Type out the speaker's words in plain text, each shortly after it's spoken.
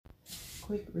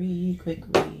quick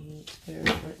read. Spirit,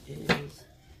 what is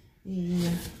the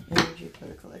energy for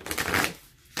the collective today?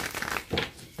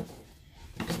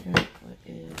 Spirit, what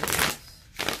is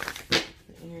the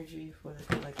energy for the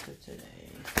collective today?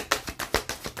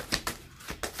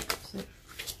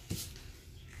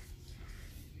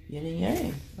 Yin and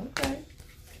yang. Okay.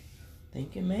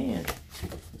 Thinking man.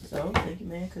 So, thinking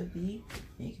man could be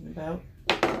thinking about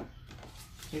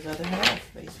his other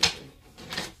half, basically.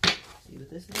 See what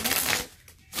this is about.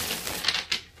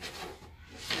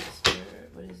 Spirit,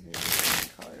 what is the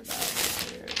card about?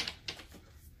 Spirit.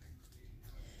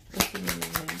 What's the yin and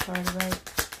yang card about?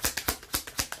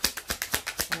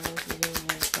 What's the yin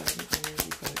and yang card about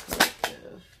energy for the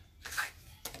collective?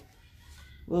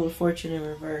 Wheel of Fortune in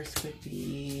reverse could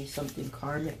be something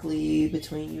karmically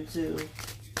between you two.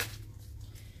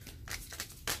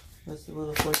 What's the Wheel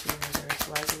of Fortune in reverse?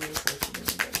 Why is the Wheel of Fortune in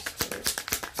reverse?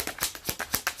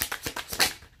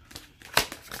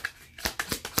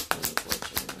 Wheel of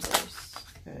Fortune in reverse.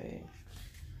 Okay.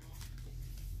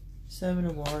 Seven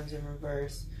of Wands in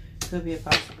reverse. Could be a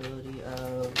possibility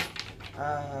of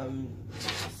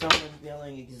someone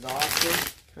feeling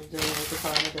exhausted from dealing with the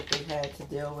karma that they had to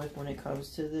deal with when it comes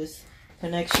to this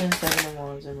connection. Seven of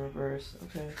Wands in reverse.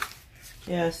 Okay.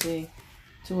 Yeah, see.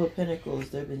 Two of Pentacles.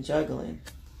 They've been juggling.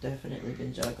 Definitely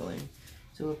been juggling.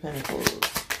 Two of Pentacles.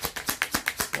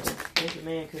 So, thinking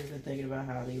man could have been thinking about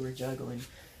how they were juggling.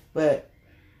 But,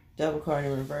 Devil card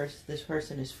in reverse. This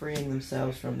person is freeing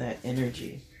themselves from that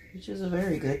energy, which is a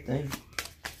very good thing.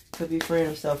 Could be freeing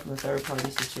themselves from a third-party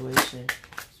situation.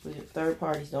 Third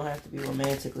parties don't have to be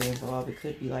romantically involved. It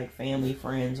could be like family,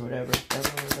 friends, whatever.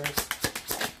 Devil in reverse.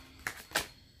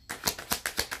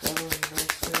 Devil in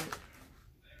reverse.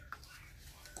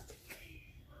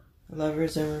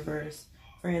 Lovers in reverse.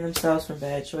 Freeing themselves from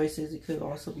bad choices. It could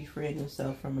also be freeing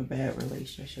themselves from a bad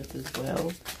relationship as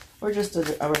well. Or just a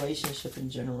relationship in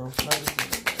general. Lovers in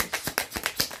reverse.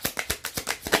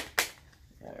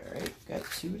 Alright. Got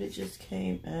two that just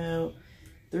came out.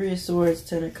 Three of Swords,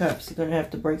 Ten of Cups. You're going to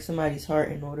have to break somebody's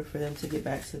heart in order for them to get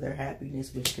back to their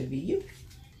happiness, which could be you.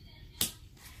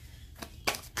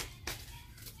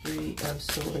 Three of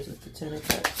Swords with the Ten of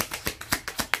Cups.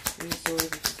 Three of Swords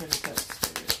with the Ten of Cups.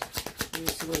 Three of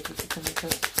Swords with the Ten of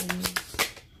Cups, please.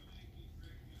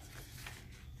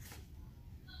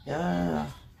 Yeah.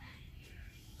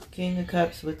 King of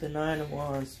Cups with the Nine of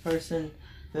Wands. Person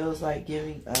feels like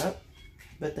giving up,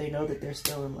 but they know that they're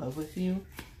still in love with you,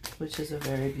 which is a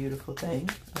very beautiful thing,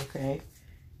 okay?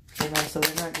 And so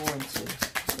they're not going to,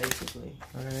 basically,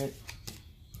 alright?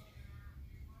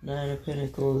 Nine of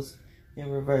Pentacles in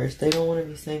reverse. They don't want to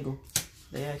be single.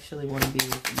 They actually want to be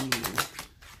with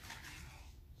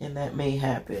you. And that may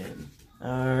happen.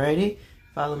 Alrighty?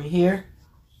 Follow me here.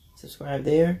 Subscribe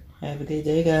there. Have a good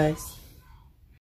day, guys.